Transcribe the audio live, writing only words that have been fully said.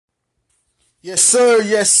Yes, sir.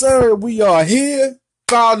 Yes, sir. We are here.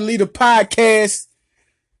 Follow the Leader Podcast.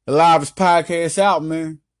 The livest podcast out,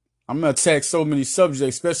 man. I'm going to attack so many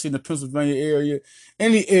subjects, especially in the Pennsylvania area.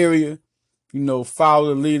 Any area,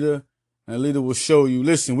 follow the leader, and the leader will show you.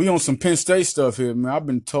 Listen, we on some Penn State stuff here, man. I've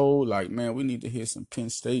been told, man, we need to hear some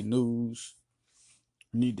Penn State news.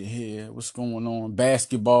 We need to hear what's going on.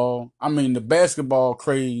 Basketball. I mean, the basketball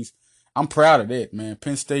craze, I'm proud of that, man.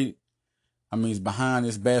 Penn State, it's behind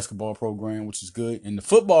this basketball program, which is good. And the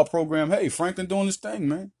football program, hey, Franklin doing this thing,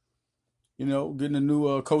 man. Getting a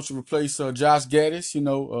new coach to replace Josh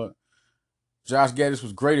Gaddis. Josh Gaddis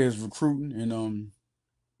was great at his recruiting, and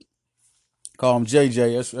call him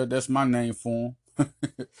JJ. That's my name for him.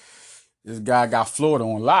 This guy got Florida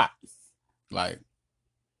on lock. Like,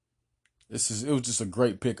 it was just a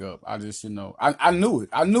great pickup. I just, I knew it.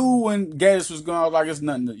 I knew when Gaddis was gone, I was like, it's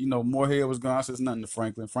nothing to, Moorhead was gone. I said, it's nothing to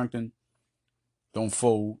Franklin. Franklin don't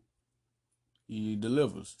fold. He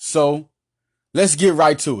delivers. So let's get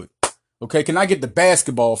right to it. Okay, can I get the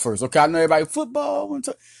basketball first? Okay, I know everybody football.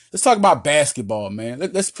 Let's talk about basketball, man.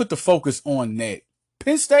 Let's put the focus on that.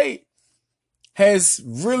 Penn State has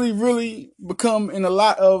really, really become in a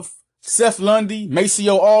lot of Seth Lundy,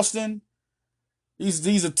 Maceo Austin.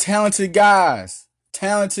 These are talented guys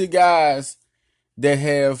that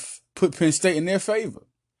have put Penn State in their favor.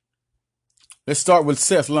 Let's start with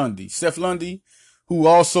Seth Lundy. Seth Lundy, who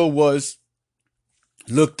also was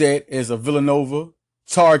looked at as a Villanova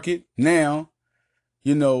target. Now,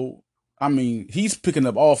 he's picking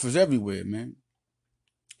up offers everywhere, man.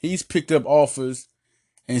 He's picked up offers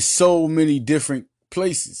in so many different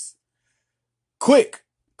places. Quick,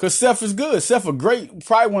 because Seth is good. Seth a great,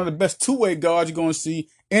 probably one of the best two-way guards you're going to see.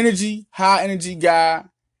 Energy, high energy guy,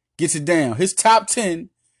 gets it down. His top 10,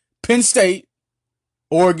 Penn State,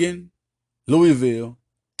 Oregon, Louisville,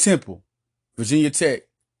 Temple, Virginia Tech,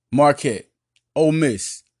 Marquette, Ole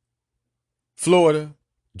Miss, Florida,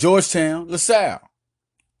 Georgetown, LaSalle.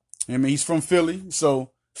 He's from Philly,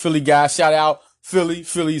 so Philly guy, shout out Philly.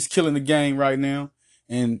 Philly's killing the game right now,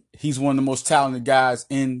 and he's one of the most talented guys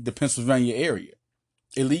in the Pennsylvania area.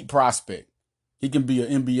 Elite prospect. He can be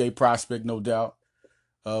an NBA prospect, no doubt.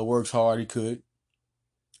 Works hard, he could.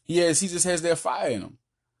 He just has that fire in him.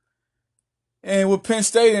 And with Penn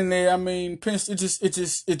State in there,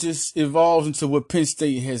 it just evolves into what Penn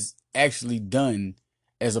State has actually done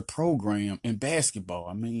as a program in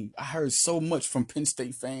basketball. I heard so much from Penn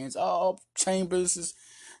State fans. Oh, Chambers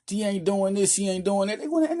he ain't doing this, he ain't doing that. They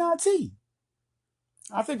won an NIT.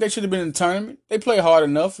 I think they should have been in the tournament. They played hard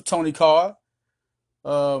enough for Tony Carr,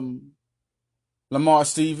 Lamar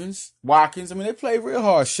Stevens, Watkins. They played real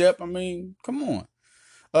hard, Shep. Come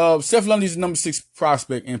on. Seth Lundy's the number 6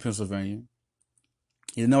 prospect in Pennsylvania.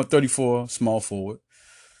 He's number 34, small forward.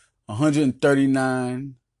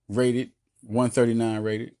 139 rated, 139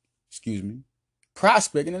 rated,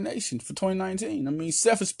 prospect in the nation for 2019.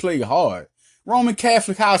 Seth has played hard. Roman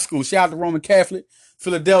Catholic High School, shout out to Roman Catholic,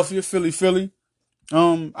 Philadelphia, Philly.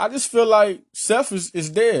 I just feel like Seth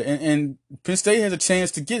is there, and Penn State has a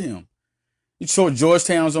chance to get him. He's sure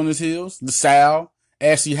Georgetown's on his heels. LaSalle,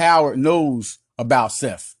 Ashley Howard knows about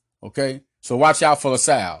Seth, okay? So watch out for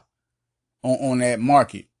LaSalle on that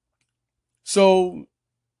market. So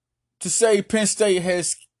to say Penn State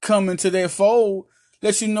has come into their fold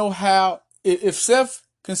lets you know how, if Seth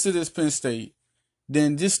considers Penn State,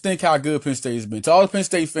 then just think how good Penn State has been. To all the Penn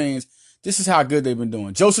State fans, this is how good they've been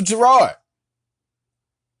doing. Joseph Girard,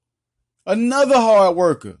 another hard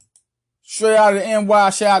worker. Straight out of the NY,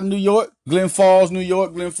 shout out to New York, Glen Falls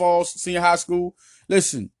Senior High School.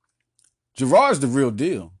 Listen, Girard's the real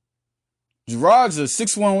deal. Girard's a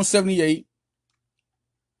 6'1", 178.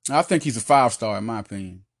 I think he's a 5-star in my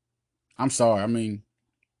opinion. I'm sorry.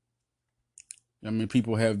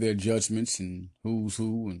 People have their judgments and who's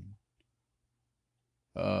who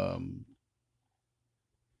and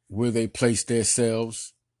where they place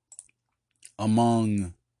themselves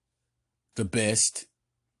among the best.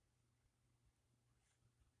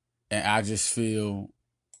 And I just feel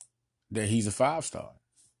that he's a 5-star.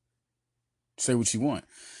 Say what you want.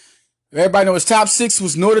 Everybody knows his top 6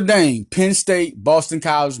 was Notre Dame, Penn State, Boston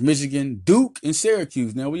College, Michigan, Duke, and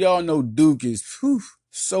Syracuse. Now, we all know Duke is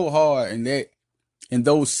so hard in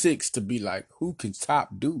those 6 to be like, who can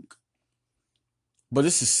top Duke? But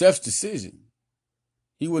this is Seth's decision.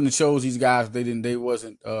 He wouldn't have chose these guys if they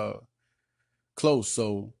wasn't close.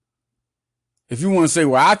 So if you want to say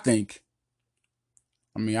what I think,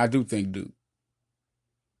 I do think Duke.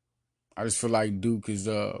 I just feel like Duke is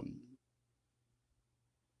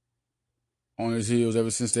on his heels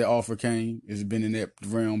ever since that offer came. It's been in that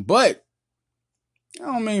realm. But I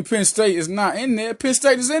don't mean Penn State is not in there. Penn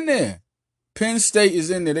State is in there. Penn State is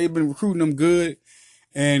in there. They've been recruiting them good,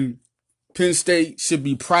 and Penn State should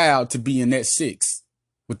be proud to be in that 6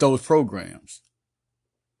 with those programs.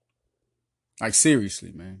 Like,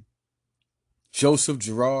 seriously, man. Joseph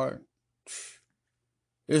Girard,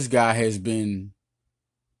 this guy has been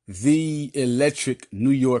the electric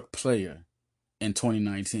New York player in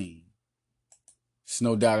 2019. There's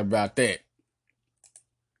no doubt about that.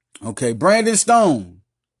 Okay, Brandon Stone.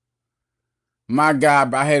 My guy,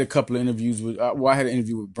 I had a couple of interviews with, I had an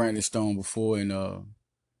interview with Brandon Stone before, and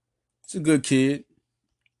it's a good kid.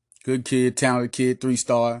 Good kid, talented kid,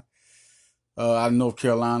 3-star out of North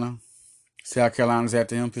Carolina. South Carolina's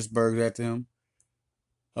after him, Pittsburgh's after him.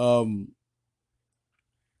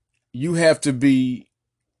 You have to be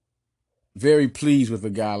very pleased with a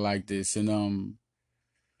guy like this. And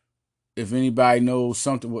if anybody knows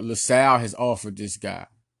something, what LaSalle has offered this guy.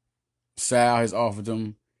 LaSalle has offered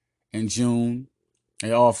him in June.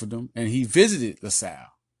 They offered him, and he visited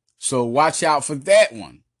LaSalle. So watch out for that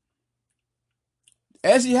one.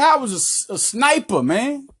 Ashley Howard's a sniper,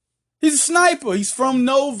 man. He's a sniper. He's from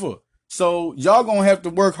Nova. So y'all gonna have to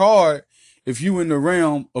work hard if you in the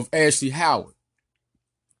realm of Ashley Howard.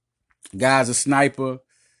 Guy's a sniper.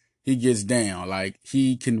 He gets down. Like,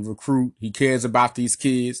 he can recruit. He cares about these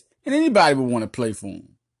kids. And anybody would want to play for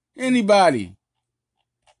him. Anybody.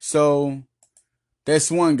 So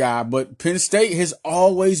that's one guy. But Penn State has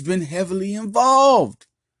always been heavily involved.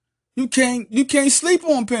 You can't sleep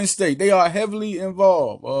on Penn State. They are heavily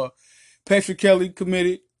involved. Patrick Kelly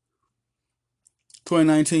committed.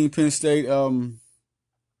 2019 Penn State.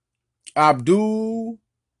 Abdul,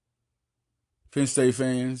 Penn State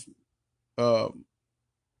fans, bear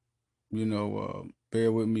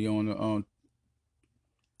with me on the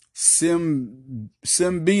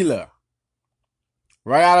Simbila,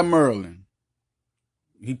 right out of Maryland.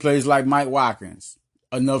 He plays like Mike Watkins.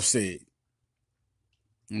 Enough said.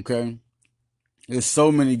 Okay, there's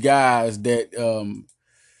so many guys that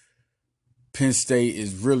Penn State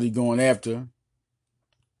is really going after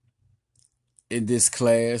in this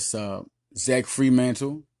class. Zach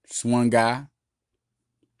Fremantle, just one guy.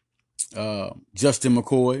 Justin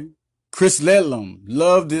McCoy. Chris Ledlam,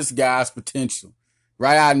 love this guy's potential.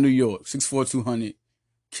 Right out of New York, 6'4", 200.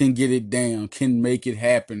 Can get it down, can make it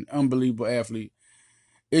happen. Unbelievable athlete.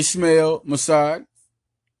 Ishmael Masad,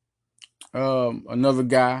 another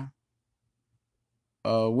guy.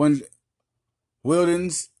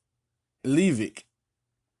 Wildens Levick.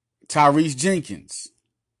 Tyrese Jenkins.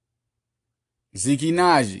 Zeke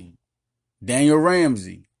Naji. Daniel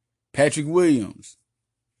Ramsey. Patrick Williams.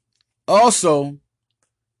 Also,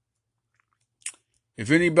 if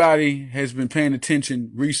anybody has been paying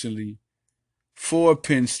attention recently for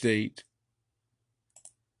Penn State,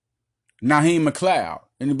 Naheem McLeod.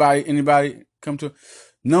 Anybody come to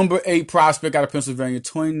number 8 prospect out of Pennsylvania,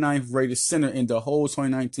 29th rated center in the whole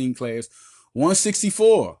 2019 class,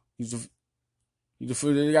 164.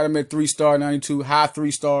 They got him at 3-star, 92, high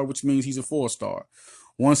 3-star, which means he's a 4-star.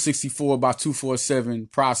 164 by 247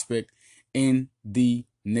 prospect in the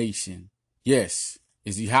nation. Yes.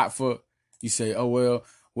 Is he hot for, you say, oh,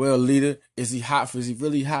 well, leader, is he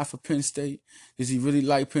really hot for Penn State? Does he really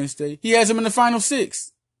like Penn State? He has him in the final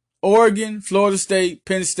 6. Oregon, Florida State,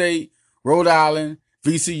 Penn State, Rhode Island,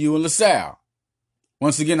 VCU, and LaSalle.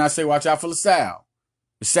 Once again, I say watch out for LaSalle.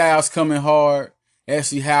 LaSalle's coming hard.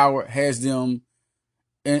 Ashley Howard has them.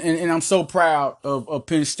 And I'm so proud of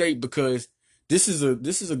Penn State because this is a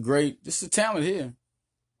talent here.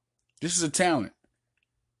 This is a talent.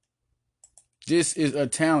 This is a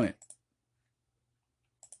talent.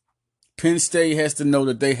 Penn State has to know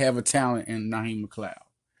that they have a talent in Naheem McLeod.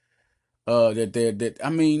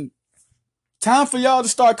 Time for y'all to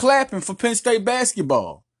start clapping for Penn State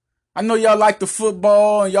basketball. I know y'all like the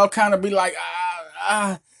football and y'all kind of be like,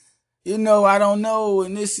 I don't know.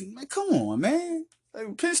 And this, man, come on, man.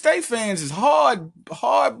 Like, Penn State fans is hard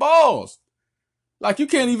balls. Like, you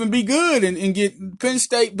can't even be good and get Penn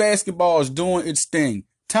State basketball is doing its thing.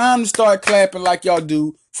 Time to start clapping like y'all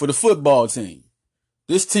do for the football team.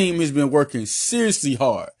 This team has been working seriously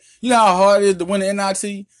hard. You know how hard it is to win the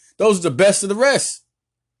NIT? Those are the best of the rest.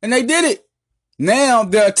 And they did it. Now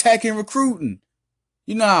they're attacking recruiting.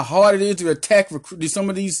 You know how hard it is to attack some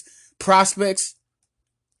of these prospects?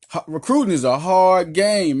 Recruiting is a hard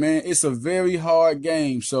game, man. It's a very hard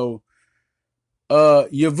game. So,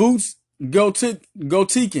 Yavuz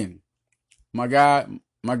Gotikin, my guy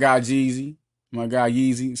Yeezy,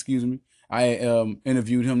 excuse me. I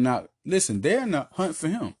interviewed him. Now, listen, they're in the hunt for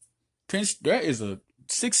him. There is a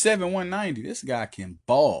 6'7", 190. This guy can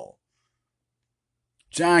ball.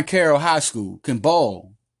 John Carroll High School can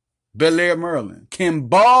ball. Bel Air, Maryland can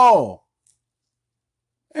ball.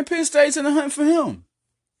 And Penn State's in the hunt for him.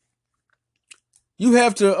 You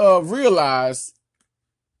have to realize,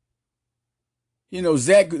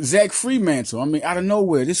 Zach Freemantle. I mean, out of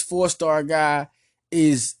nowhere, this 4-star guy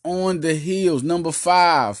is on the heels. Number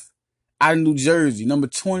 5 out of New Jersey. Number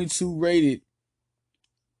 22 rated.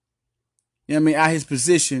 At his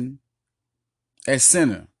position at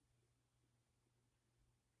center.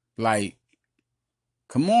 Like,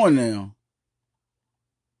 come on now.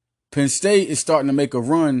 Penn State is starting to make a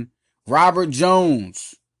run. Robert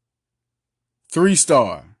Jones,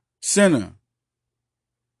 3-star center.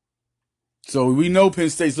 So we know Penn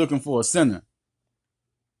State's looking for a center.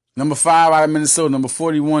 Number 5 out of Minnesota. Number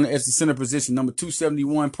 41 as the center position. Number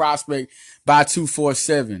 271 prospect by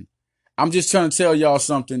 247. I'm just trying to tell y'all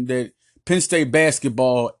something, that Penn State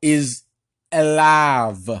basketball is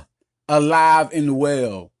alive and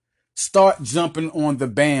well. Start jumping on the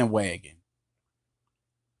bandwagon.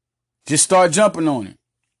 Just start jumping on it.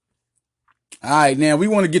 All right, now we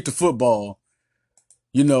want to get to football.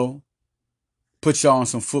 Put y'all on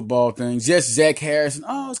some football things. Yes, Zach Harrison.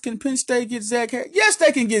 Oh, can Penn State get Zach Harrison? Yes,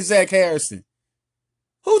 they can get Zach Harrison.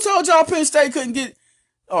 Who told y'all Penn State couldn't get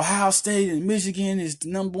Ohio State and Michigan is the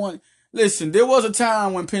number 1? Listen, there was a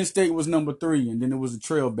time when Penn State was number 3 and then it was a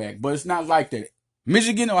trail back, but it's not like that.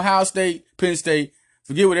 Michigan, Ohio State, Penn State,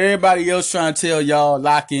 forget what everybody else trying to tell y'all,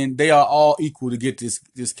 lock in. They are all equal to get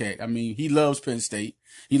this cat. I mean, he loves Penn State.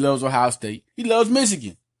 He loves Ohio State. He loves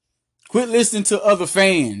Michigan. Quit listening to other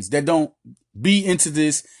fans that don't be into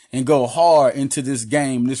this and go hard into this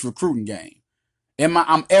game, this recruiting game.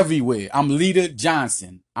 I'm everywhere. I'm Lita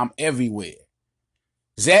Johnson. I'm everywhere.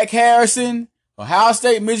 Zach Harrison, Ohio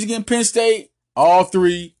State, Michigan, Penn State, all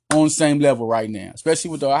 3 on the same level right now,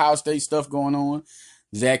 especially with the Ohio State stuff going on.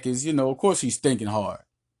 Zach is, of course he's thinking hard.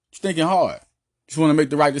 He's thinking hard. Just want to make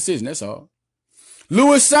the right decision. That's all.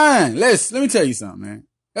 Lewis Cine. Let me tell you something, man.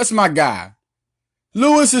 That's my guy.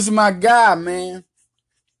 Lewis is my guy, man.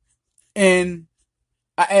 And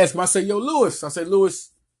I asked him, I said, yo, Lewis. I said,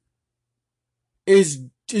 Lewis, is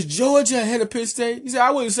Georgia ahead of Penn State? He said,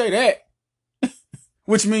 I wouldn't say that.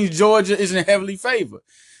 Which means Georgia is in heavily favor.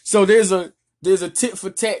 So there's a tit for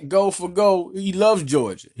tat, go for go. He loves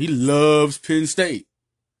Georgia. He loves Penn State.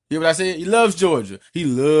 You hear what I said? He loves Georgia. He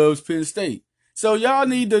loves Penn State. So y'all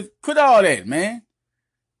need to quit all that, man.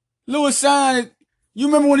 Lewis Cine, you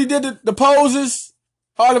remember when he did the poses?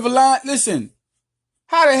 Heart of a Lion? Listen,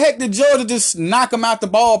 how the heck did Georgia just knock him out the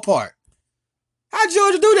ballpark? How'd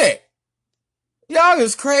Georgia do that? Y'all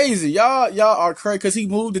is crazy. Y'all are crazy because he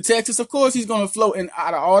moved to Texas. Of course, he's going to float. And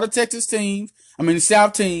out of all the Texas teams, the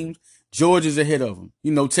South teams, Georgia's ahead of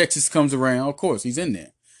him. Texas comes around. Of course, he's in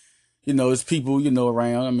there. There's people,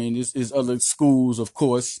 around. There's other schools, of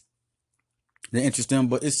course, that interest them.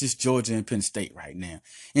 But it's just Georgia and Penn State right now.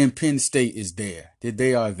 And Penn State is there.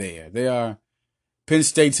 They are there. Penn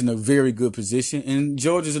State's in a very good position. And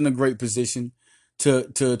Georgia's in a great position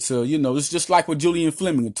to it's just like with Julian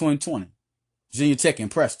Fleming in 2020. Virginia Tech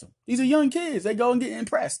impressed them. These are young kids. They go and get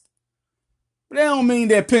impressed. But that don't mean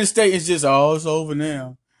that Penn State is just, it's over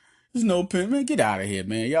now. There's no Penn. Man, get out of here,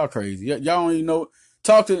 man. Y'all crazy. Y'all don't even know.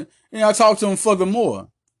 I talked to him furthermore.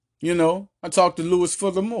 I talked to Lewis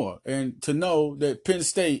furthermore. And to know that Penn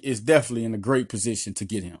State is definitely in a great position to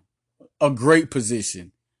get him. A great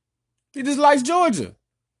position. He just likes Georgia.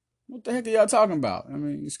 What the heck are y'all talking about?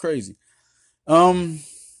 It's crazy.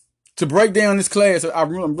 To break down this class,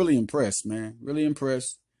 I'm really impressed, man. Really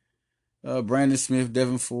impressed. Brandon Smith,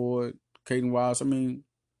 Devin Ford, Caden Wallace.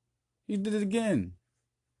 He did it again.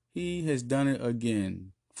 He has done it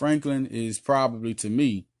again. Franklin is probably, to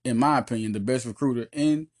me, in my opinion, the best recruiter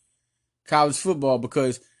in college football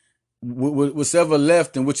because what's ever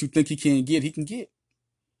left and what you think he can get.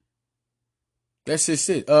 That's just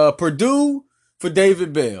it. Purdue for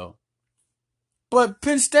David Bell. But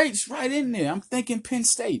Penn State's right in there. I'm thinking Penn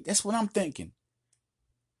State. That's what I'm thinking.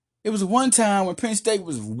 It was one time when Penn State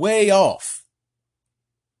was way off.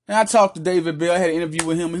 And I talked to David Bell. I had an interview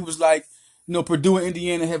with him. He was like, Purdue and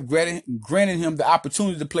Indiana have granted him the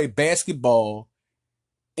opportunity to play basketball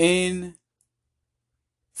and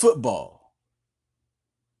football.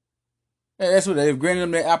 Yeah, that's what they've granted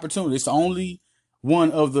him that opportunity. It's the only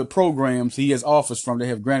one of the programs he has offers from that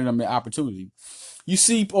have granted him that opportunity. You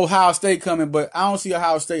see Ohio State coming, but I don't see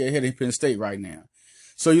Ohio State ahead of Penn State right now.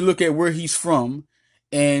 So you look at where he's from,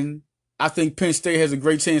 and I think Penn State has a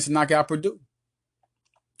great chance to knock out Purdue.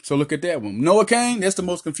 So look at that one. Noah Cain, that's the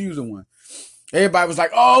most confusing one. Everybody was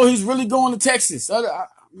like, he's really going to Texas. That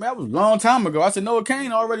was a long time ago. I said, Noah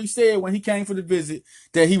Cain already said when he came for the visit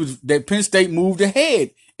that Penn State moved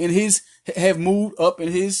ahead have moved up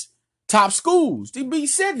in his top schools. He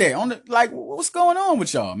said that on the, like, what's going on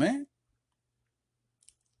with y'all, man?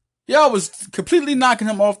 Y'all was completely knocking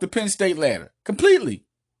him off the Penn State ladder. Completely.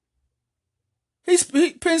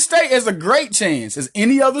 Penn State has a great chance, as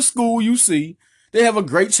any other school you see, they have a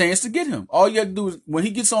great chance to get him. All you have to do is, when he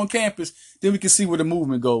gets on campus, then we can see where the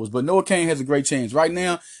movement goes. But Noah Cain has a great chance. Right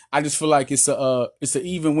now, I just feel like it's an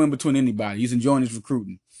even win between anybody. He's enjoying his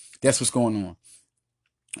recruiting. That's what's going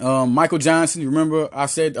on. Michael Johnson, you remember I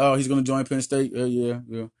said he's going to join Penn State? Yeah.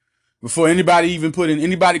 Before anybody even put in,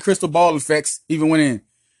 anybody crystal ball effects even went in.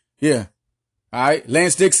 Yeah. All right.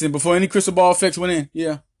 Lance Dixon, before any crystal ball effects went in.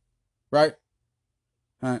 Yeah. Right.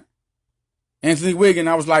 All right. Anthony Wiggin,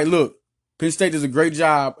 I was like, look, Penn State does a great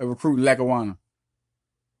job at recruiting Lackawanna.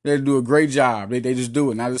 They do a great job. They just do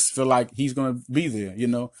it. And I just feel like he's going to be there, you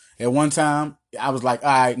know. At one time, I was like, all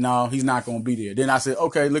right, no, he's not going to be there. Then I said,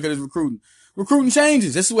 okay, look at his recruiting. Recruiting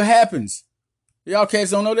changes. This is what happens. Y'all cats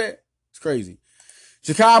don't know that? It's crazy.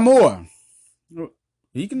 Ja'Kai Moore.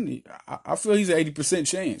 He can, I feel he's an 80%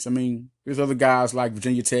 chance. I mean, there's other guys like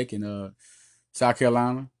Virginia Tech and South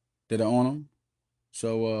Carolina that are on him.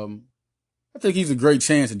 So, I think he's a great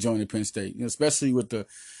chance of joining Penn State, you know, especially with the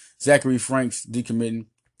Zachary Franks decommitting.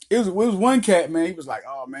 It was one cat, man. He was like,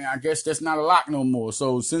 oh, man, I guess that's not a lock no more.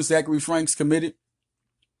 So since Zachary Franks committed,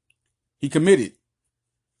 he committed.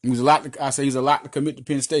 He was a lot. He's a lot to commit to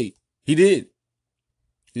Penn State. He did.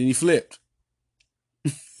 Then he flipped.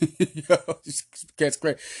 Yo, this cat's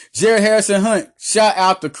great. Jared Harrison Hunt, shout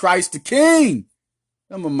out to Christ the King.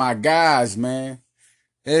 Some of my guys, man.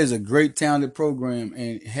 That is a great talented program,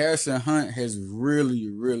 and Harrison Hunt has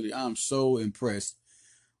really, I'm so impressed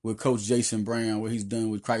with Coach Jason Brown, what he's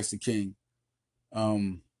done with Christ the King.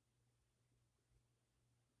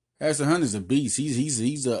 Harrison Hunt is a beast. He's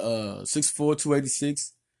a 6'4",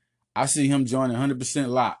 286. I see him joining 100%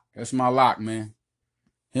 lock. That's my lock, man.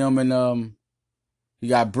 Him and you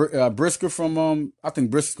got Brisker from I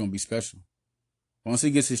think Brisker's gonna be special. Once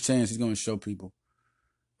he gets his chance, he's gonna show people.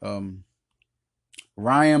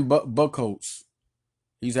 Ryan Buckholz,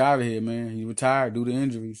 he's out of here, man. He retired due to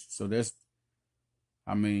injuries. So that's,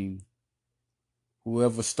 I mean,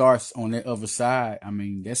 whoever starts on that other side, I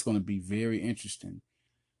mean, that's going to be very interesting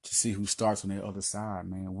to see who starts on that other side,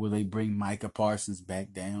 man. Will they bring Micah Parsons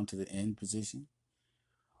back down to the end position?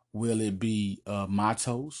 Will it be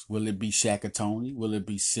Matos? Will it be Shaka Toney? Will it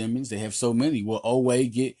be Simmons? They have so many. Will Owe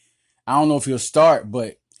get, I don't know if he'll start,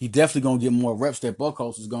 but he definitely going to get more reps that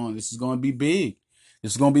Buckholz is going. This is going to be big.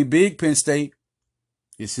 This is going to be big, Penn State.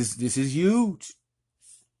 This is huge.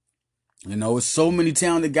 You know, it's so many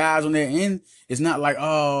talented guys on that end. It's not like,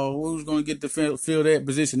 oh, who's going to get to fill that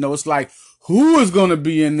position? No, it's like, who is going to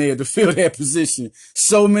be in there to fill that position?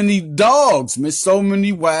 So many dogs, man. So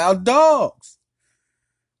many wild dogs.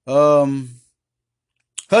 Hudson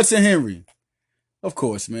Henry. Of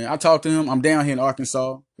course, man. I talked to him. I'm down here in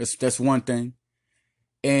Arkansas. That's one thing.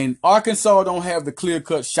 And Arkansas don't have the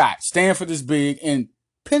clear-cut shot. Stanford is big, and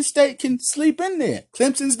Penn State can sleep in there.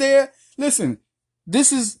 Clemson's there. Listen,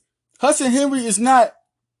 Hudson Henry is not,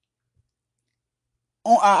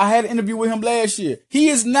 I had an interview with him last year. He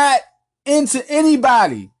is not into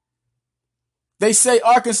anybody. They say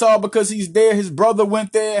Arkansas because he's there. His brother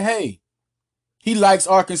went there. Hey, he likes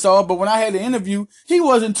Arkansas. But when I had the interview, he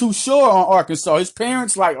wasn't too sure on Arkansas. His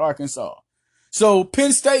parents like Arkansas. So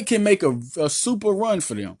Penn State can make a super run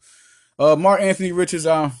for them. Mark Anthony Richards,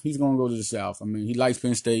 he's going to go to the South. I mean, he likes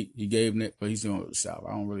Penn State. He gave him it, but he's going to go to the South.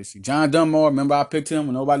 I don't really see. John Dunmore, remember I picked him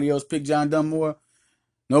when nobody else picked John Dunmore?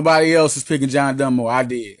 Nobody else is picking John Dunmore. I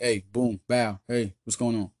did. Hey, boom, bow. Hey, what's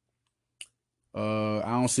going on?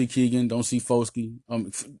 I don't see Keegan. Don't see Foskey.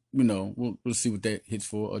 You know, we'll see what that hits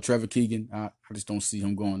for. Trevor Keegan, I just don't see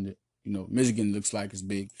him going there. You know, Michigan looks like it's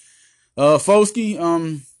big.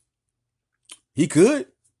 Foskey, he could.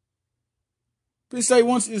 Penn State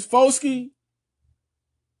once is Foskey.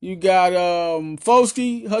 You got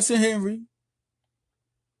Foskey, Hudson Henry.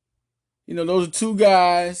 You know, those are two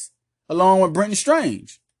guys along with Brenton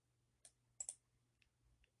Strange.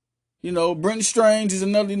 You know, Brenton Strange is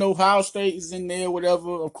another, you know, Ohio State is in there,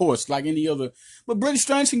 whatever, of course, like any other. But Brenton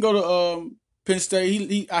Strange can go to Penn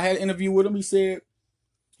State. I had an interview with him. He said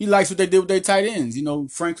he likes what they did with their tight ends. You know,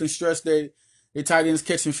 Franklin stressed that their tight ends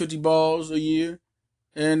catching 50 balls a year.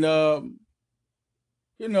 And,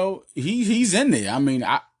 you know, he's in there. I mean,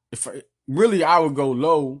 I would go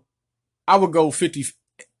low. I would go 50.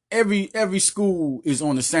 Every school is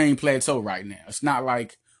on the same plateau right now. It's not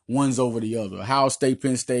like one's over the other. Ohio State,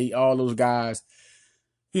 Penn State, all those guys,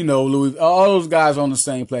 you know, all those guys are on the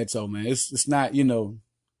same plateau, man. It's not, you know,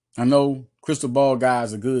 I know crystal ball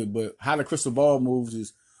guys are good, but how the crystal ball moves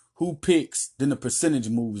is who picks, then the percentage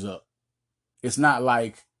moves up. It's not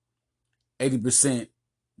like 80%.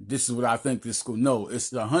 This is what I think this school. No,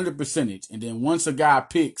 it's 100%. And then once a guy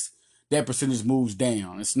picks, that percentage moves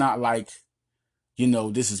down. It's not like,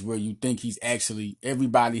 this is where you think he's actually,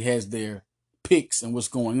 everybody has their picks and what's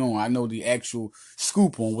going on. I know the actual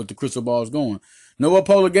scoop on what the crystal ball is going. Noah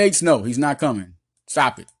Polar Gates, no, he's not coming.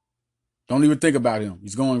 Stop it. Don't even think about him.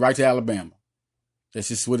 He's going right to Alabama. That's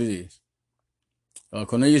just what it is.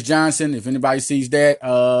 Cornelius Johnson, if anybody sees that,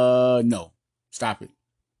 no. Stop it.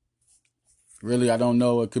 Really, I don't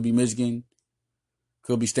know. It could be Michigan.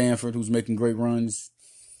 Could be Stanford, who's making great runs.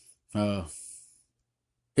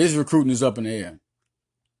 His recruiting is up in the air.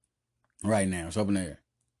 Right now, it's up in the air.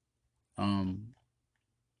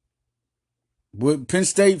 What Penn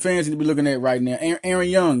State fans need to be looking at right now, Aaron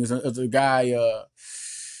Young is a guy,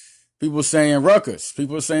 people saying Rutgers.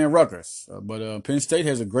 But Penn State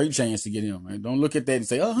has a great chance to get him. Man. Don't look at that and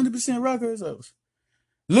say, 100% Rutgers.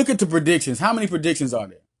 Look at the predictions. How many predictions are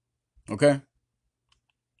there? Okay?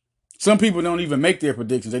 Some people don't even make their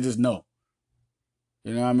predictions. They just know.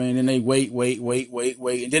 You know what I mean? And they wait.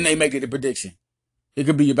 And then they make it a prediction. It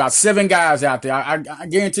could be about 7 guys out there. I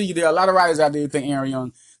guarantee you there are a lot of writers out there who think Aaron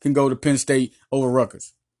Young can go to Penn State over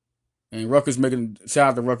Rutgers. And Rutgers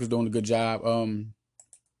shout out to Rutgers doing a good job.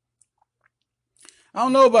 I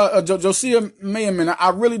don't know about Josiah Mayerman. I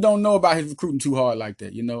really don't know about his recruiting too hard like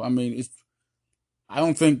that. I mean, I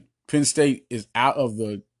don't think Penn State is out of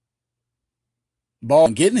the ball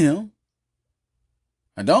and getting him.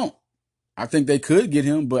 I don't. I think they could get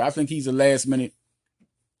him, but I think he's a last minute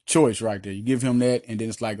choice right there. You give him that, and then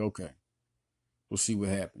it's like, okay, we'll see what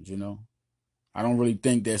happens. I don't really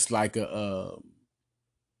think that's like a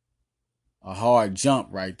hard jump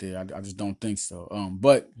right there. I just don't think so.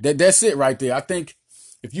 But that's it right there. I think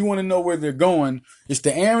if you want to know where they're going, it's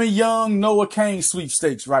the Aaron Young, Noah Cain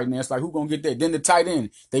sweepstakes right now. It's like, who's going to get that? Then the tight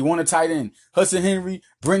end. They want a tight end. Hudson Henry,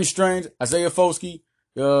 Brenton Strange, Isaiah Foskey.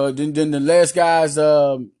 Then the last guys,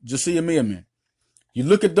 Josiah Mayerman. You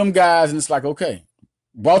look at them guys and it's like, okay.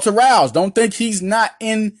 Walter Rouse, don't think he's not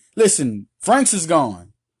in. Listen, Franks is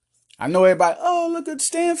gone. I know everybody, look at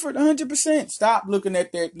Stanford, 100%. Stop looking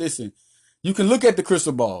at that. Listen, you can look at the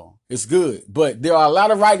crystal ball. It's good. But there are a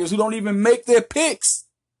lot of writers who don't even make their picks.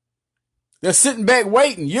 They're sitting back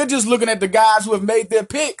waiting. You're just looking at the guys who have made their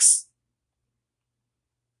picks.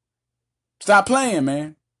 Stop playing,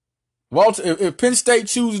 man. If Penn State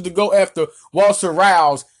chooses to go after Walter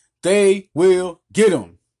Rouse, they will get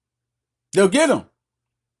him. They'll get him.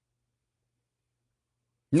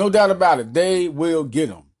 No doubt about it. They will get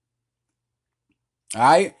him. All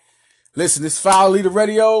right. Listen, this Foul Leader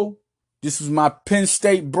Radio. This is my Penn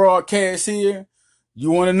State broadcast here.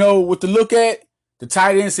 You want to know what to look at? The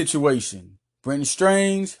tight end situation. Brenton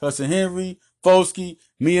Strange, Hudson Henry, Foskey,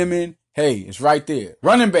 Mayerman. Hey, it's right there.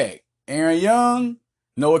 Running back. Aaron Young,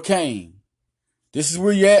 Noah Cain. This is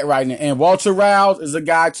where you're at right now. And Walter Rouse is a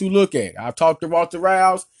guy to look at. I've talked to Walter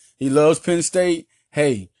Rouse. He loves Penn State.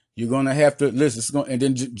 Hey, you're going to have to listen. And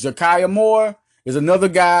then Jakiah Moore is another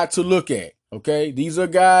guy to look at. Okay. These are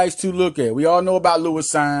guys to look at. We all know about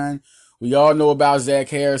Lewis Sign. We all know about Zach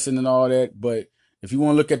Harrison and all that. But if you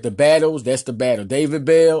want to look at the battles, that's the battle. David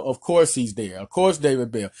Bell, of course he's there. Of course,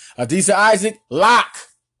 David Bell. Adisa Isaac, lock.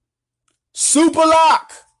 Super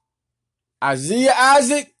lock. Isaiah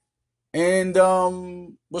Isaac and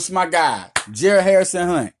what's my guy? Jared Harrison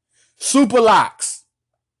Hunt. Super locks.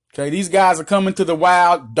 Okay, these guys are coming to the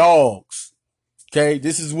Wild Dogs. Okay,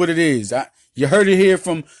 this is what it is. You heard it here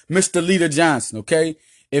from Mr. Leader Johnson. Okay,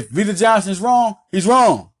 if Leader Johnson is wrong, he's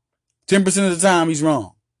wrong. 10% of the time, he's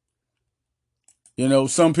wrong.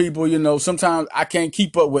 Some people, sometimes I can't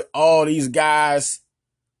keep up with all these guys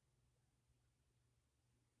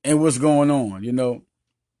and what's going on,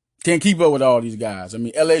 Can't keep up with all these guys. I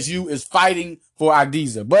mean, LSU is fighting for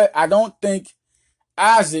Adisa, but I don't think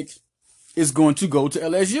Isaac is going to go to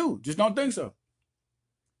LSU. Just don't think so.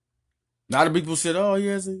 A lot of people said,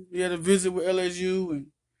 he had a visit with LSU and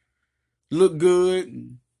looked good.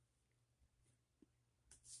 And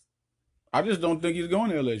I just don't think he's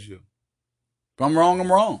going to LSU. If I'm wrong, I'm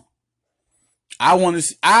wrong. I want to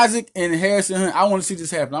see Isaac and Harrison Hunt. I want to see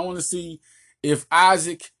this happen. I want to see if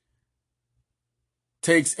Isaac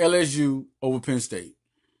takes LSU over Penn State.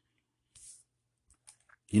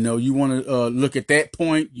 You want to look at that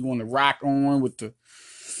point. You want to rock on with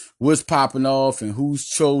what's popping off and who's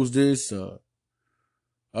chose this.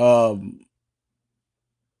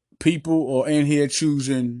 People are in here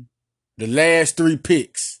choosing the last 3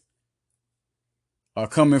 picks are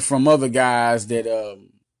coming from other guys that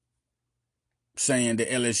saying that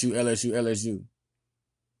LSU.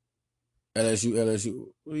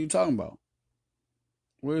 What are you talking about?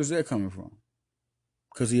 Where is that coming from?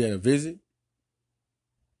 because he had a visit.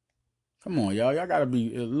 Come on, y'all. Y'all gotta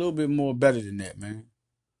be a little bit more better than that, man.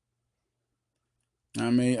 I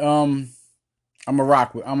mean, I'm a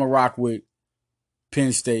rock with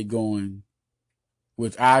Penn State going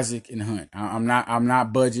with Isaac and Hunt. I'm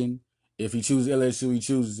not budging. If he chooses LSU, he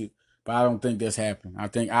chooses it. But I don't think that's happening. I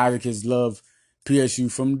think Isaac has loved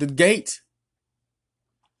PSU from the gate.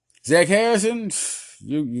 Zach Harrison,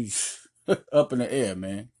 you up in the air,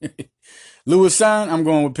 man. Lewis Sign, I'm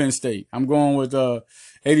going with Penn State. I'm going with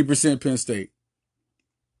 80% Penn State.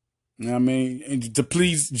 You know what I mean? And to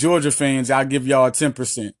please Georgia fans, I'll give y'all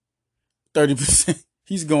 10%. 30%.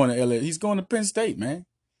 He's going to LA. He's going to Penn State, man.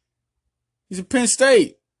 He's a Penn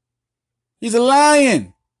State. He's a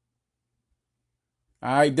Lion.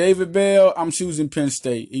 All right, David Bell, I'm choosing Penn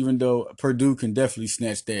State, even though Purdue can definitely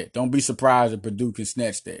snatch that. Don't be surprised if Purdue can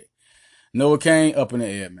snatch that. Noah Cain, up in the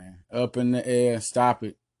air, man. Up in the air. Stop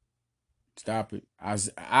it. Stop it.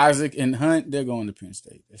 Isaac and Hunt, they're going to Penn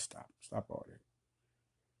State. Let's stop. Stop all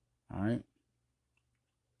that. All right.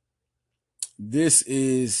 This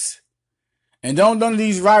is, and don't none of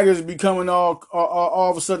these writers be coming all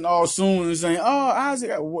of a sudden all soon and saying, oh,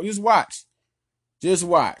 Isaac, just watch. Just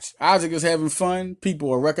watch. Isaac is having fun.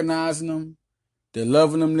 People are recognizing him. They're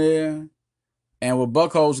loving him there. And with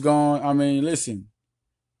Buckholz gone, I mean, listen.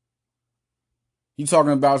 You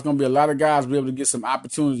talking about it's going to be a lot of guys be able to get some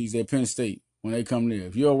opportunities at Penn State when they come there.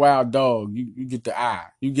 If you're a wild dog, you get the eye.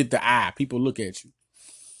 You get the eye. People look at you.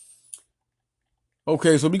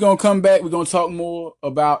 Okay, so we're going to come back. We're going to talk more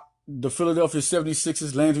about the Philadelphia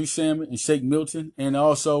 76ers, Landry Shamet and Shake Milton. And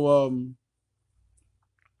also,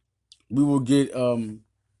 we will get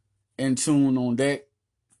in tune on that.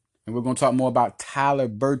 And we're going to talk more about Tyler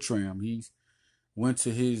Bertram. He went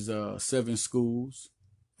to his 7 schools.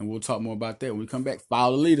 And we'll talk more about that when we come back.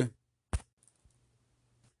 Follow the leader.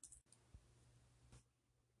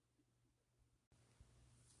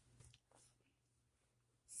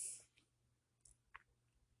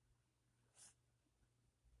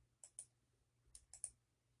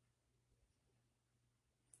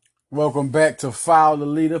 Welcome back to Follow the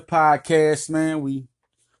Leader podcast, man. We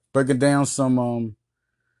breaking down some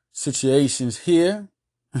situations here.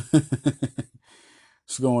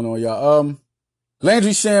 What's going on, y'all?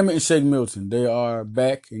 Landry Shamet and Shake Milton, they are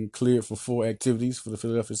back and cleared for 4 activities for the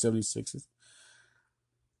Philadelphia 76ers.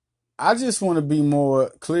 I just want to be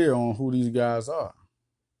more clear on who these guys are.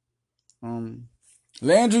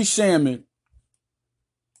 Landry Shamet,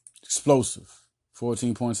 explosive.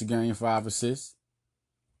 14 points a game, 5 assists.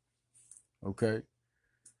 Okay.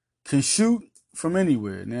 Can shoot from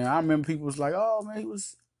anywhere. Now, I remember people was like, oh, man, he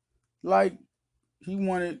was like, he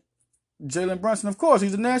wanted Jalen Brunson. Of course,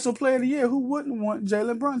 he's the National Player of the Year. Who wouldn't want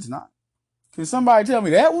Jalen Brunson? Can somebody tell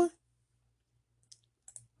me that one?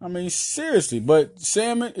 I mean, seriously. But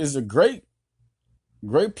Shamet is a great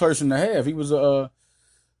person to have. He was a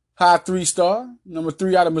high 3-star, number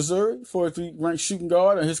 3 out of Missouri, 43 ranked shooting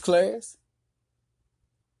guard in his class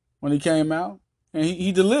when he came out. And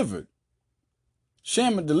he delivered.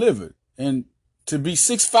 Shamet delivered. And to be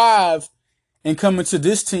 6'5", and coming to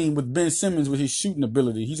this team with Ben Simmons with his shooting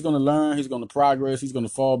ability, he's going to learn, he's going to progress, he's going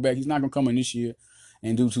to fall back. He's not going to come in this year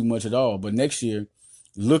and do too much at all. But next year,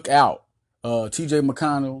 look out. TJ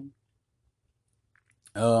McConnell,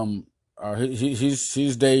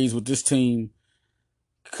 his days with this team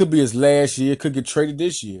could be his last year, could get traded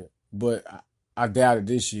this year. But I doubt it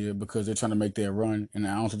this year because they're trying to make their run. And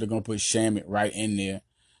I don't think they're going to put Shamet right in there.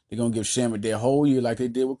 They're going to give Shamet their whole year like they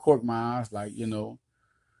did with Korkmaz, like, you know.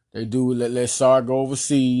 They do let Sarr go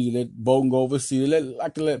overseas, let Bolton go overseas. They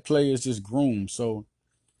like to let players just groom. So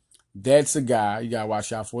that's a guy you gotta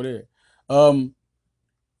watch out for there. And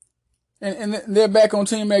they're back on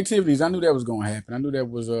team activities. I knew that was gonna happen. I knew that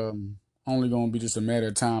was only gonna be just a matter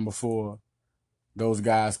of time before those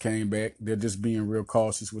guys came back. They're just being real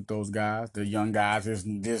cautious with those guys. The young guys,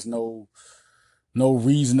 there's no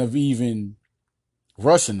reason of even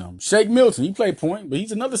rushing them. Shake Milton, he played point, but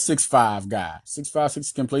he's another 6'5" guy. 6'5",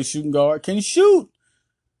 6 can play shooting guard. Can shoot.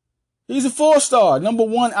 He's a 4-star, number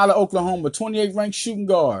 1 out of Oklahoma, 28 ranked shooting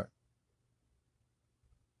guard.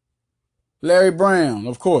 Larry Brown,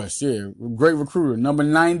 of course, yeah, great recruiter, number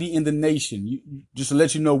 90 in the nation. Just to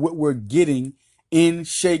let you know what we're getting in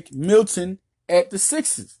Shake Milton at the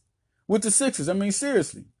Sixers. With the Sixers, I mean,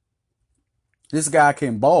 seriously. This guy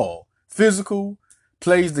can ball. Physical,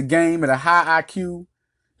 plays the game at a high IQ.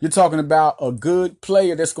 You're talking about a good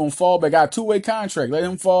player that's going to fall back. Got a 2-way contract. Let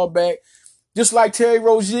him fall back. Just like Terry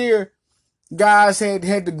Rozier, guys had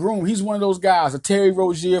to groom. He's one of those guys. A Terry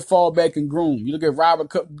Rozier fall back and groom. You look at Robert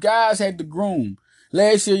Cup. Guys had to groom.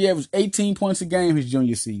 Last year, he averaged 18 points a game his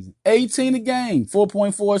junior season. 18 a game.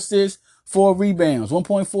 4.4 assists, 4 rebounds,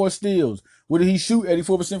 1.4 steals. What did he shoot?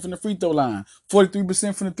 84% from the free throw line,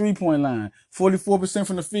 43% from the three-point line, 44%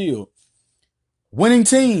 from the field. Winning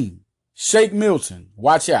team, Shake Milton.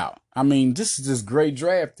 Watch out. I mean, this is just great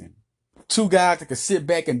drafting. Two guys that can sit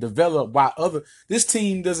back and develop while this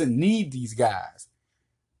team doesn't need these guys.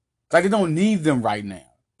 Like, they don't need them right now.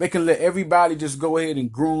 They can let everybody just go ahead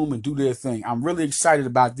and groom and do their thing. I'm really excited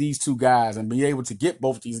about these two guys and be able to get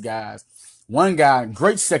both these guys. One guy,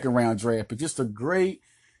 great second round draft, but just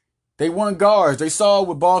they won guards. They saw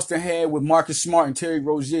what Boston had with Marcus Smart and Terry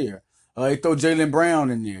Rozier. They throw Jaylen Brown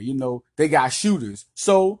in there. You know, they got shooters.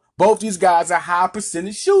 So both these guys are high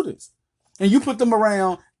percentage shooters. And you put them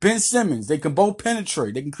around Ben Simmons. They can both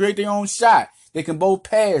penetrate. They can create their own shot. They can both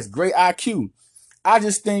pass. Great IQ. I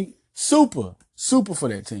just think super for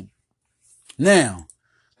that team. Now,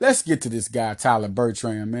 let's get to this guy, Tyler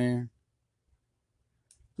Bertrand, man.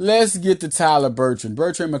 Let's get to Tyler Bertrand.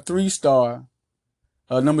 Bertrand, a 3-star,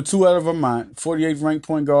 number 2 out of Vermont, 48th ranked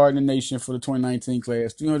point guard in the nation for the 2019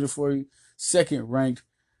 class, 342nd ranked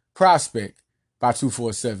prospect by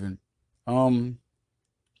 247. I'm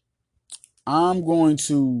going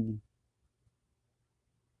to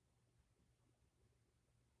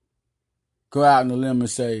go out on a limb and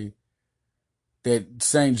say that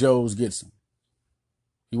St. Joe's gets him.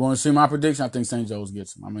 You want to see my prediction? I think St. Joe's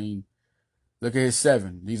gets him. I mean, look at his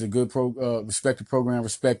 7. These are good respected program.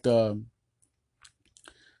 Respect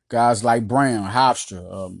guys like Brown,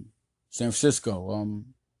 Hofstra, San Francisco.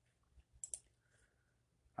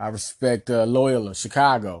 I respect Loyola,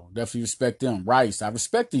 Chicago. Definitely respect them. Rice. I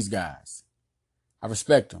respect these guys. I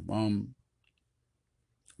respect them.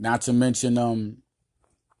 Not to mention,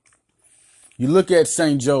 you look at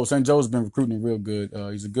St. Joe. St. Joe's been recruiting real good.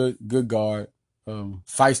 He's a good guard,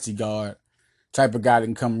 feisty guard, type of guy that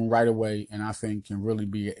can come in right away, and I think can really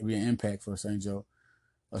be an impact for St. Joe.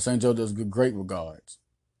 St. Joe does great regards,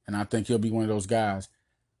 and I think he'll be one of those guys.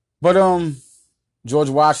 But George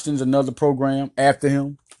Washington's another program after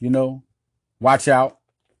him. You know, watch out.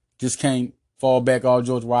 Just can't fall back on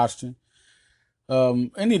George Washington.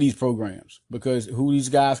 Any of these programs, because who these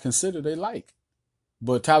guys consider they like.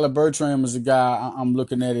 But Tyler Bertrand is a guy I'm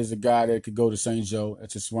looking at as a guy that could go to St. Joe.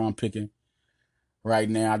 That's just where I'm picking right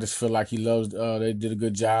now. I just feel like he loves, they did a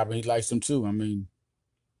good job, and he likes them too. I mean,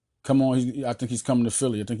 come on. I think he's coming to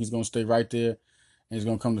Philly. I think he's going to stay right there, and he's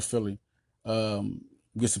going to come to Philly.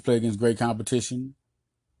 Gets to play against great competition,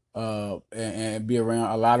 and be around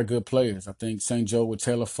a lot of good players. I think St. Joe with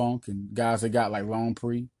Taylor Funk and guys they got like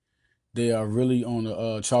Longpree, they are really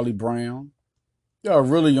on Charlie Brown. They are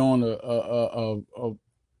really on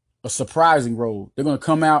a surprising road. They're going to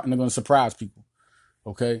come out and they're going to surprise people.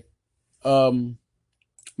 Okay.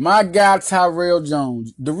 My guy, Tyrell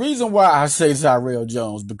Jones. The reason why I say Tyrell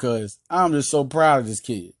Jones, because I'm just so proud of this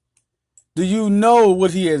kid. Do you know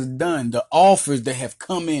what he has done? The offers that have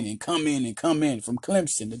come in from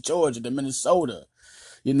Clemson to Georgia to Minnesota,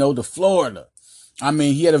 to Florida. I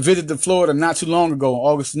mean, he had a visit to Florida not too long ago,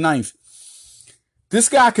 on August 9th. This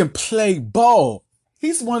guy can play ball.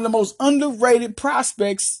 He's one of the most underrated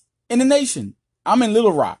prospects in the nation. I'm in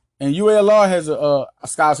Little Rock, and UALR has a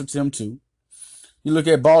scholarship to him too. You look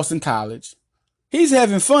at Boston College. He's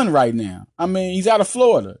having fun right now. I mean, he's out of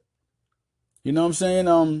Florida. You know what I'm saying?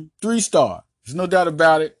 3-star. There's no doubt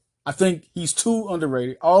about it. I think he's too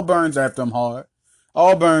underrated. Auburn's after him hard.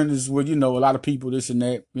 Auburn is with, a lot of people, this and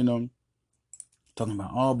that, talking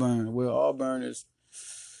about Auburn. Well, Auburn is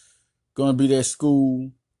going to be that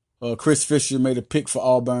school. Chris Fisher made a pick for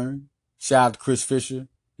Auburn. Shout out to Chris Fisher.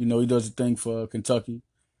 He does a thing for Kentucky.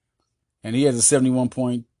 And he has a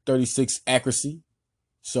 71.36 accuracy.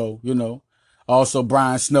 So, also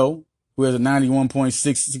Brian Snow, who has a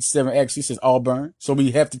 91.667 accuracy, says Auburn. So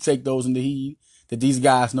we have to take those in the heed that these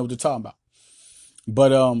guys know what they're talking about.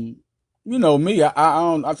 But, me,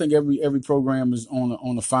 I think every program is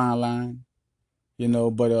on a fine line,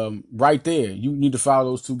 but, right there, you need to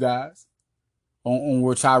follow those two guys on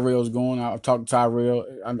where Tyrell's going. I'll talk to Tyrell.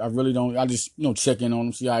 I really don't, I just, check in on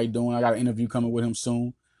him, see how he's doing. I got an interview coming with him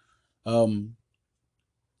soon.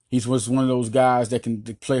 He's one of those guys that can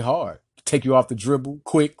play hard, take you off the dribble,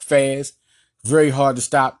 quick, fast, very hard to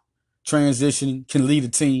stop, transitioning, can lead a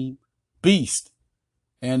team, beast.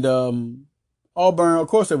 And Auburn, of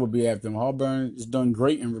course, they will be after him. Auburn has done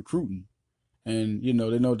great in recruiting, and they know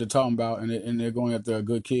what they're talking about, and they're going after a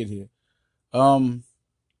good kid here.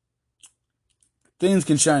 Things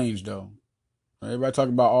can change though. Everybody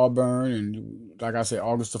talking about Auburn, and like I said,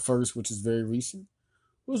 August the 1st, which is very recent,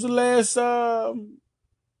 was the last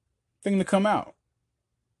thing to come out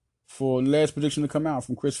for the last prediction to come out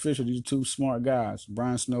from Chris Fisher. These are two smart guys.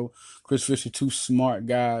 Brian Snow, Chris Fisher, two smart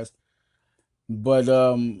guys. But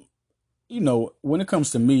when it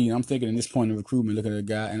comes to me, I'm thinking at this point in recruitment, look at a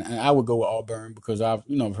guy, and I would go with Auburn because I've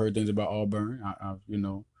heard things about Auburn. I've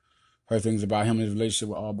heard things about him and his relationship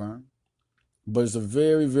with Auburn. But it's a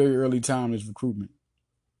very, very early time in his recruitment.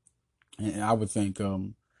 And I would think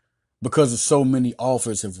because of so many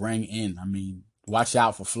offers have rang in, I mean, watch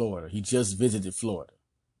out for Florida. He just visited Florida.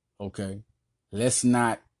 Okay? Let's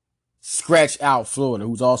not scratch out Florida,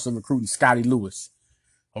 who's also recruiting Scotty Lewis.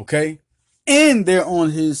 Okay? And they're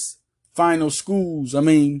on his final schools. I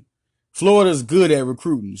mean, Florida's good at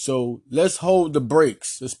recruiting. So let's hold the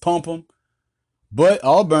brakes. Let's pump them. But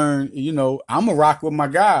Auburn, I'm a rock with my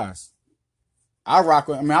guys. I've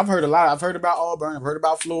heard a lot. I've heard about Auburn. I've heard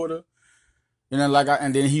about Florida.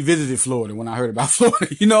 And then he visited Florida when I heard about Florida.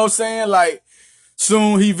 You know what I'm saying? Like,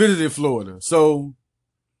 soon he visited Florida. So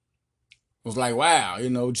it was like, wow,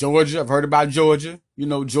 Georgia. I've heard about Georgia.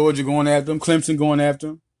 Georgia going after him. Clemson going after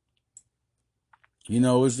him.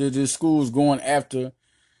 It's this schools going after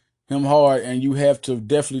him hard, and you have to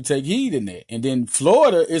definitely take heed in that. And then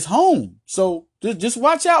Florida is home. So just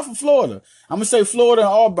watch out for Florida. I'm going to say Florida and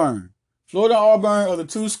Auburn. Florida and Auburn are the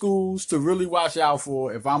two schools to really watch out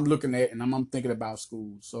for if I'm looking at and I'm thinking about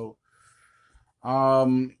schools. So,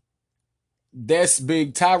 that's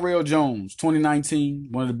big. Tyrell Jones, 2019,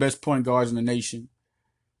 one of the best point guards in the nation.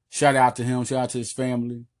 Shout out to him. Shout out to his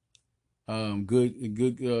family.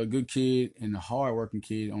 Good kid and a hard-working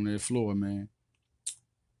kid on that floor, man.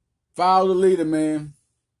 Follow the leader, man.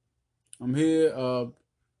 I'm here.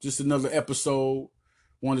 Just another episode.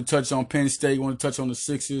 Wanted to touch on Penn State. Wanted to touch on the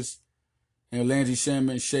Sixers. And Landry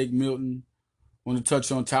Shamet and Shake Milton. Want to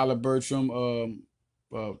touch on Tyler Bertram.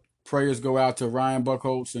 Prayers go out to Ryan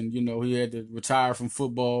Buchholz, and he had to retire from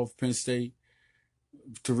football for Penn State.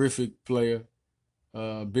 Terrific player,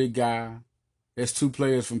 big guy. There's two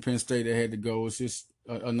players from Penn State that had to go. It's just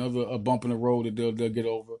a bump in the road that they'll get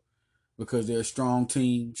over because they're a strong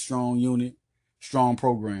team, strong unit, strong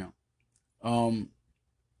program.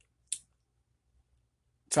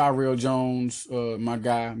 Tyrell Jones, my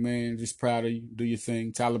guy, man, just proud of you. Do your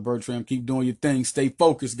thing. Tyler Bertram, keep doing your thing. Stay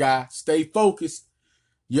focused, guy. Stay focused.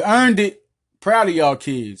 You earned it. Proud of y'all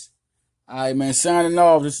kids. All right, man, signing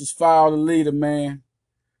off. This is Follow the Leader, man.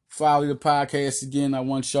 Follow the podcast again. I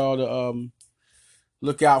want y'all to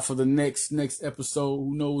look out for the next episode.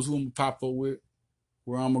 Who knows who I'm going to pop up with,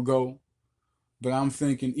 where I'm going to go. But I'm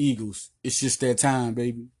thinking Eagles. It's just that time,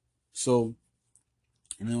 baby. So,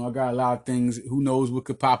 I got a lot of things. Who knows what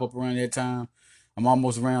could pop up around that time. I'm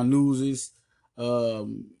almost around Newsies.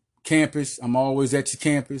 Campus. I'm always at your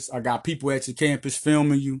campus. I got people at your campus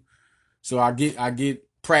filming you. So I get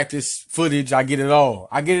practice footage. I get it all.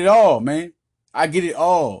 I get it all, man. I get it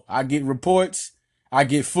all. I get reports. I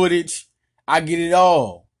get footage. I get it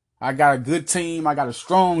all. I got a good team. I got a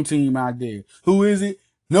strong team out there. Who is it?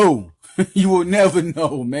 No. You will never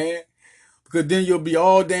know, man. Because then you'll be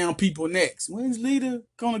all down people next. When's leader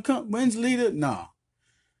gonna come? When's leader? Nah.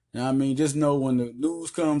 Just know when the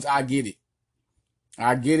news comes, I get it.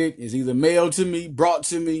 I get it. It's either mailed to me, brought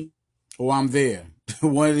to me, or I'm there.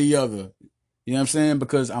 One or the other. You know what I'm saying?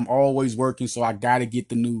 Because I'm always working, so I gotta get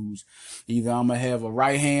the news. Either I'm gonna have a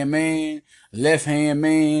right-hand man, left-hand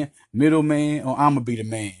man, middle man, or I'm gonna be the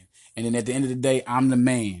man. And then at the end of the day, I'm the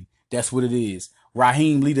man. That's what it is.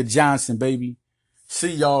 Raheem Leader Johnson, baby.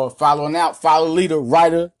 See y'all. Following out. Follow Leader,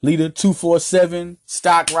 writer, Leader 247,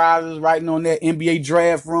 Stock Riders, writing on that. NBA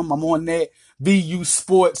Draft Room, I'm on that. VU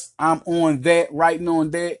Sports, I'm on that, writing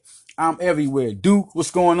on that. I'm everywhere. Duke,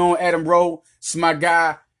 what's going on? Adam Rowe, it's my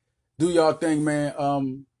guy. Do y'all thing,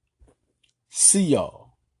 man. See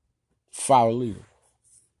y'all. Follow Leader.